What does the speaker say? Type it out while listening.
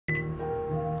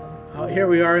Here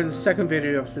we are in the second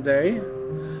video of today.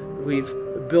 We've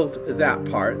built that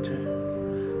part.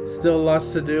 Still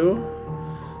lots to do.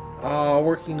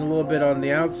 Working a little bit on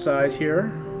the outside here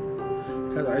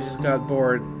because I just got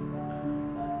bored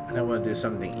and I want to do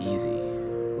something easy.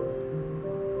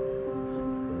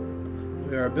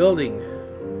 We are building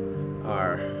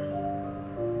our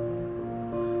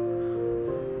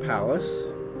palace.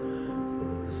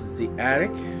 This is the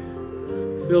attic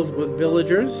filled with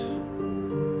villagers.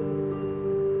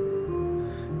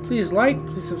 Please like,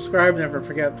 please subscribe, never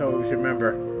forget to always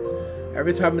remember,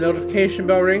 every time a notification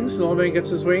bell rings, an old man gets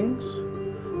his wings,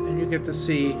 and you get to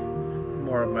see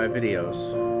more of my videos.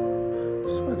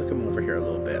 Just wanted to come over here a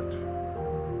little bit.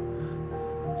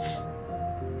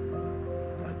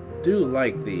 I do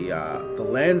like the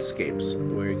landscapes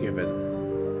we're given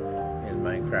in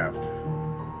Minecraft.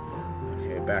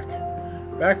 Okay,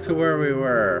 back to where we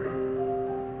were.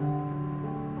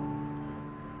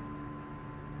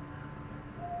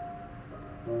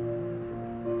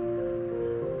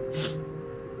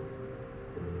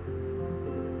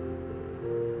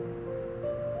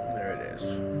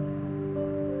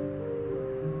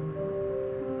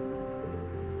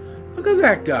 Look at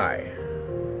that guy.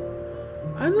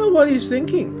 I don't know what he's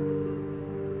thinking.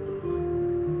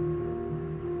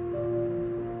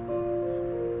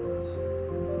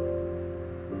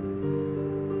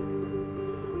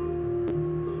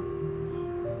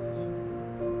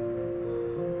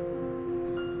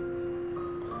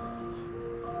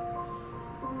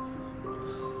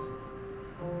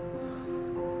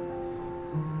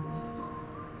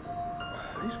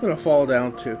 He's going to fall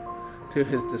down to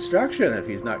his destruction if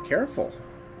he's not careful.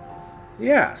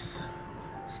 Yes.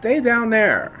 Stay down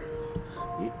there.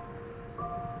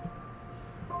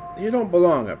 You don't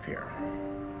belong up here.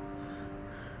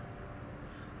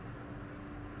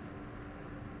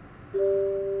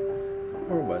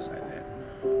 Where was I then?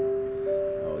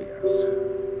 Oh, yes.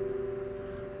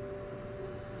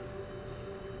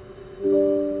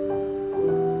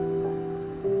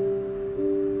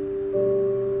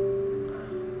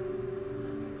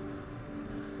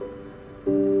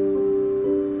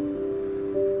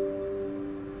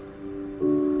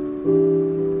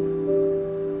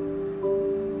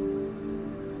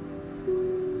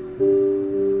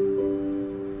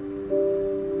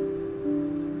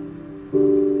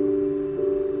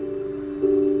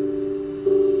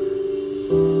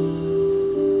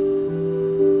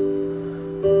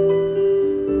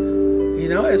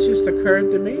 It's just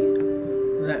occurred to me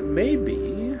that maybe,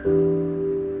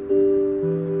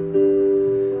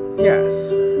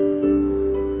 yes,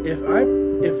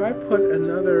 if I put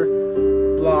another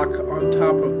block on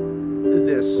top of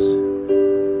this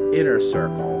inner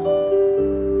circle,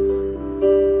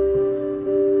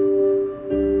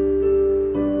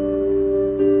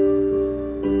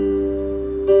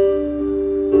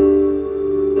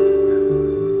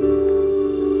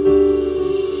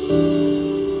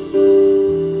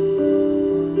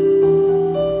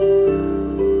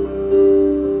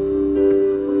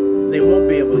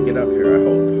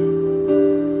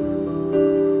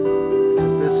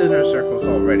 inner circle's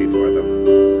all ready for them.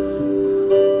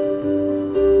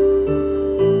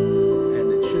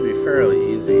 And it should be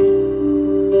fairly easy.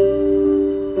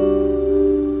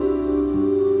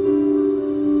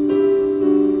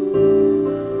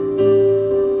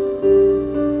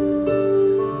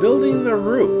 Building the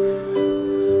roof.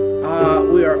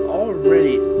 We are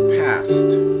already past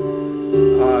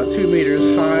 2 meters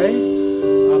high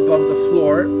above the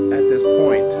floor at this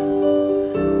point.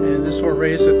 And this will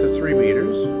raise it to 3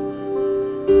 meters.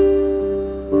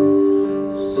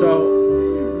 So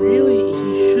really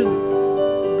he should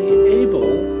be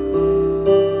able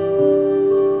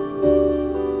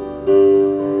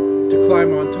to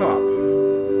climb on top.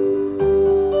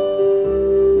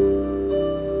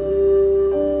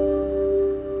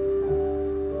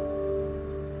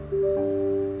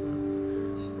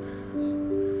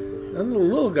 None of the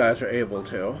little guys are able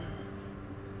to.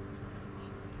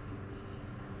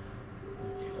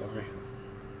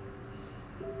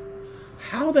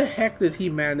 How the heck did he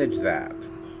manage that?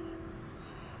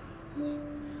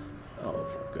 Oh,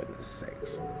 for goodness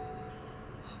sakes.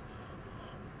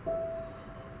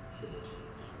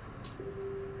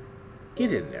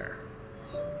 Get in there.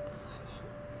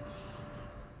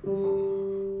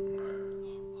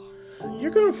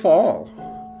 You're gonna fall.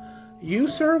 You,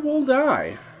 sir, will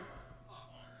die.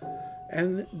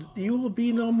 And you will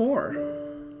be no more.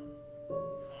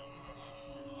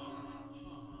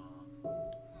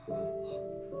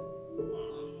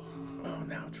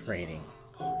 Raining.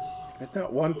 If it's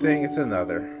not one thing, it's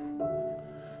another.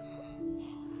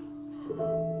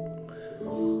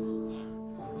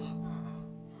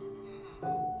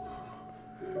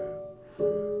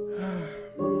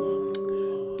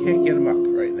 Can't get him up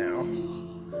right now.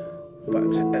 But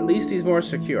at least he's more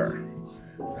secure.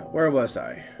 Where was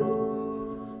I?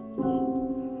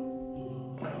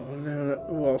 And then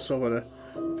we also want to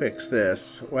fix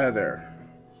this. Weather.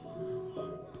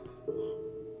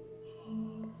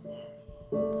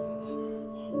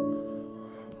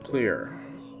 Clear.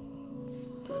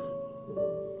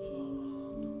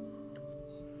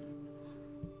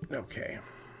 Okay.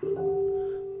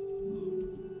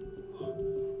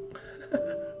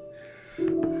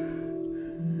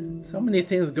 So many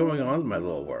things going on in my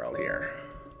little world here.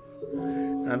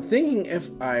 I'm thinking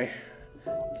if I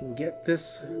can get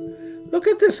this... Look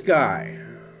at this guy.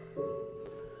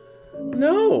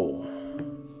 No.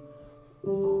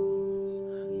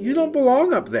 You don't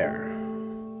belong up there.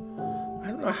 I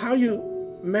don't know how you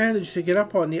managed to get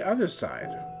up on the other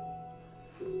side.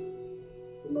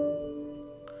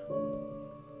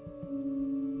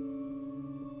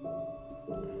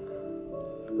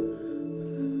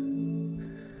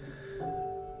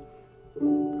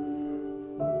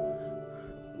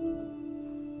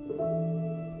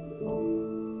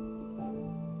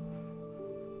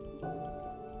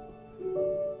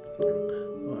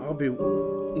 I'll be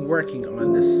working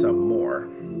on this some more.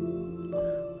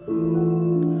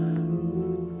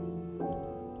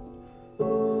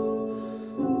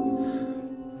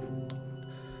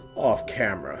 Off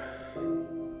camera.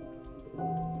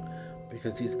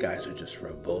 Because these guys are just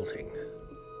revolting.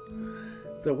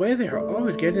 The way they are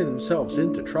always getting themselves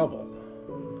into trouble.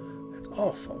 It's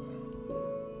awful.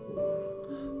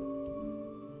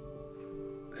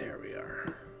 There we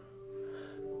are.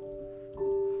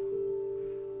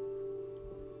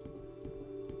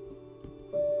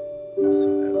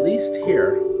 So at least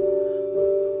here,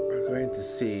 we're going to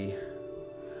see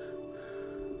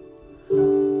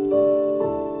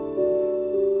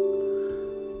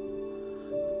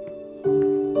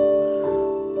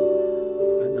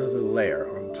another layer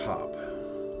on top.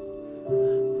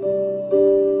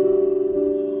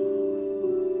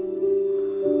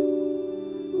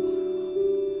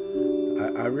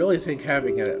 I really think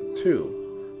having it at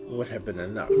 2 would have been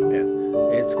enough. And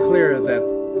it's clear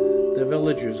that the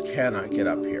villagers cannot get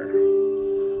up here,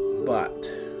 but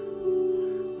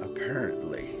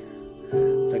apparently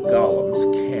the Gollums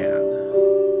can.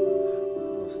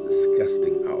 Those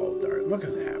disgusting owl darts. Look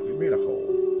at that. We made a hole.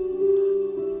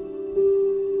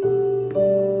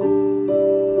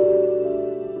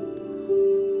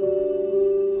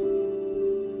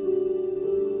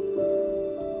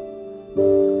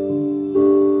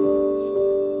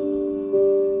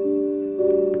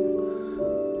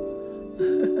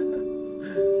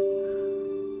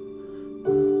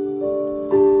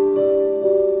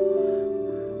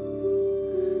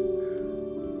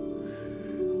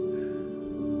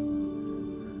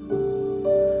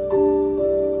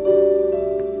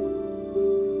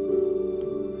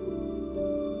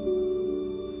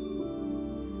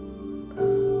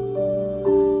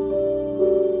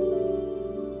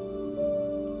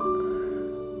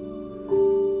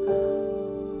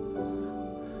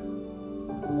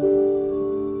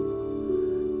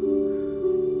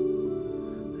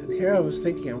 Here I was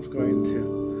thinking I was going to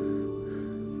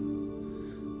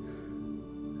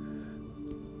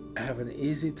have an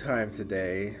easy time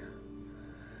today.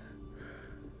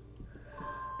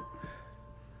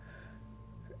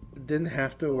 Didn't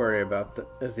have to worry about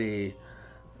the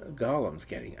Gollums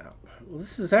getting up. Well,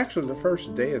 this is actually the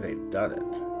first day they've done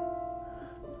it.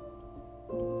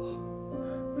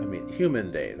 I mean,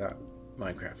 human day, not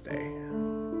Minecraft day.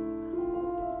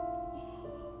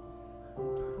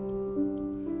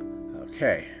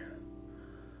 Okay.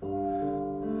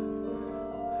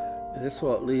 This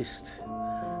will at least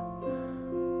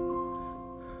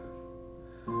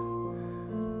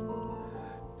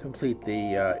complete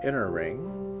the inner ring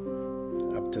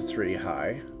up to 3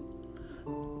 high.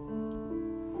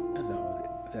 And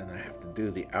then I have to do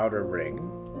the outer ring.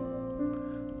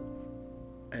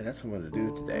 And that's what I'm going to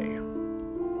do today.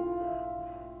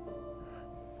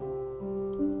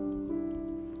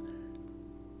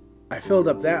 I filled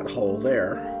up that hole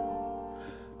there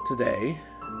today.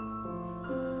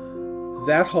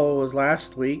 That hole was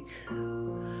last week.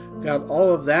 Got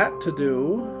all of that to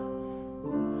do.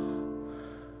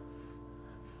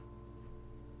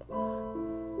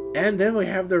 And then we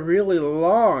have the really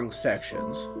long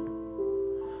sections.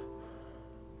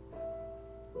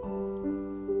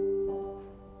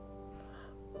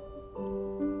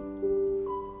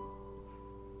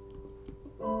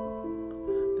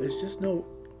 There's just no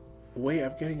way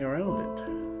of getting around it.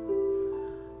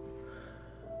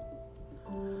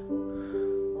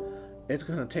 It's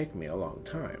going to take me a long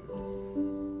time.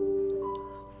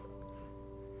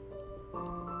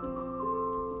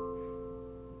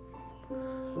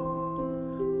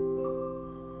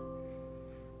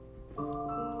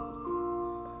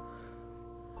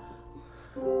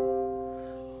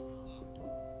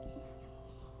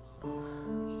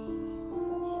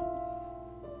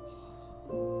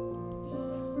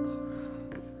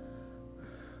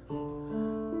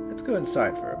 go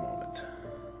inside for a moment.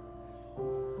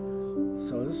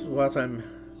 So this is what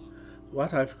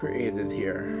I've created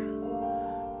here.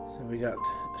 So we got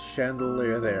a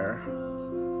chandelier there.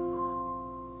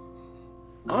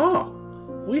 Oh,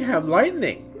 we have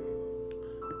lightning.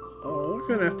 Oh, we're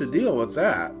gonna have to deal with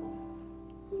that.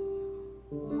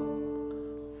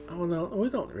 Oh no, we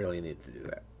don't really need to do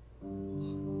that.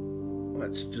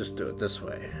 Let's just do it this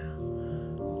way.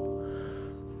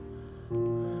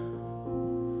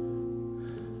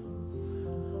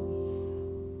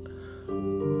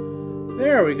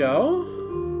 There we go.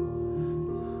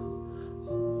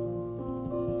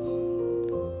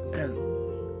 And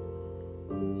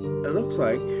it looks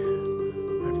like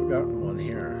I've forgotten one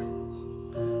here.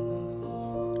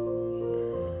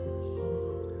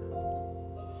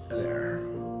 There.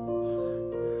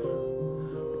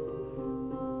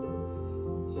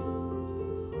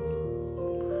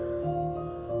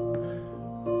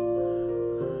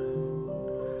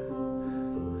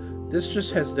 This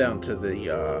just heads down to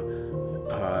the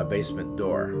basement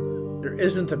door. There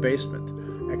isn't a basement,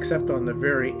 except on the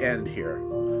very end here.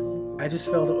 I just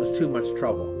felt it was too much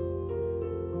trouble.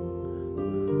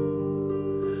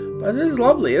 But it is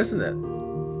lovely, isn't it?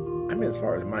 I mean, as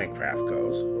far as Minecraft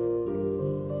goes.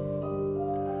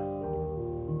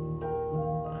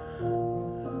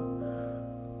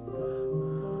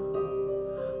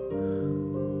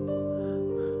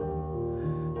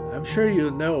 I'm sure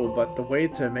you know, but the way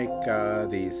to make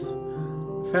these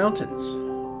fountains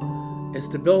is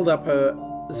to build up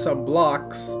some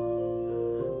blocks. Oh,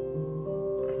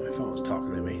 my phone's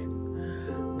talking to me.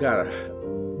 Got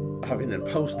having a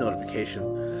post notification.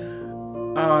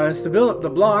 Is to build up the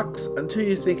blocks until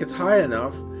you think it's high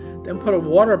enough, then put a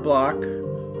water block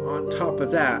on top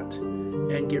of that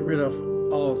and get rid of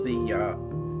all the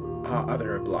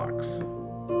other blocks.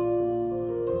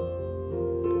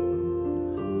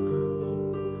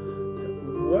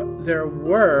 There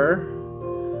were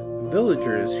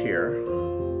villagers here.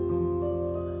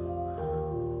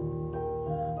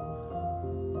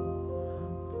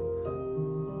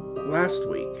 Last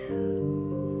week.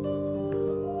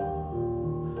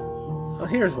 Oh,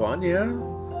 here's one, yeah.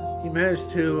 He managed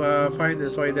to find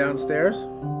his way downstairs.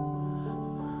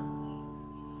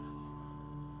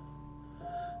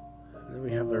 And then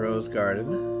we have the rose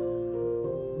garden.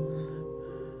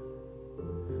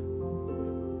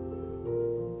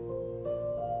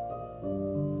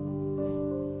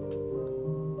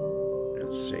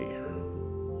 Let's see.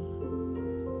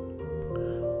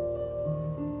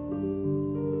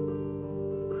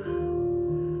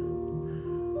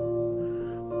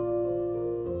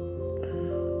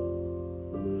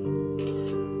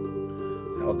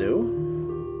 I'll do.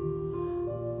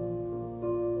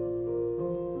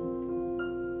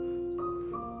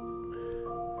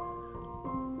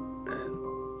 And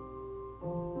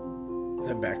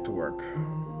then back to work.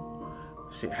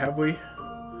 Let's see, have we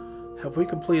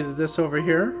completed this over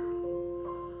here?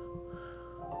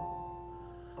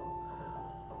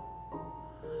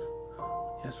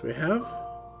 Yes, we have.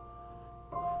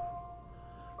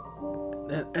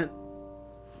 And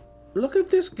look at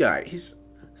this guy. He's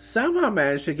somehow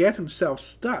managed to get himself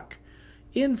stuck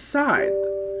inside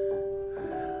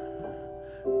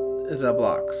the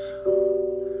blocks.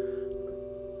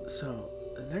 So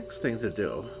the next thing to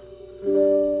do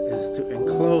is to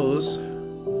enclose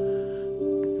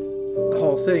the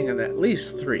whole thing in at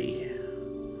least 3.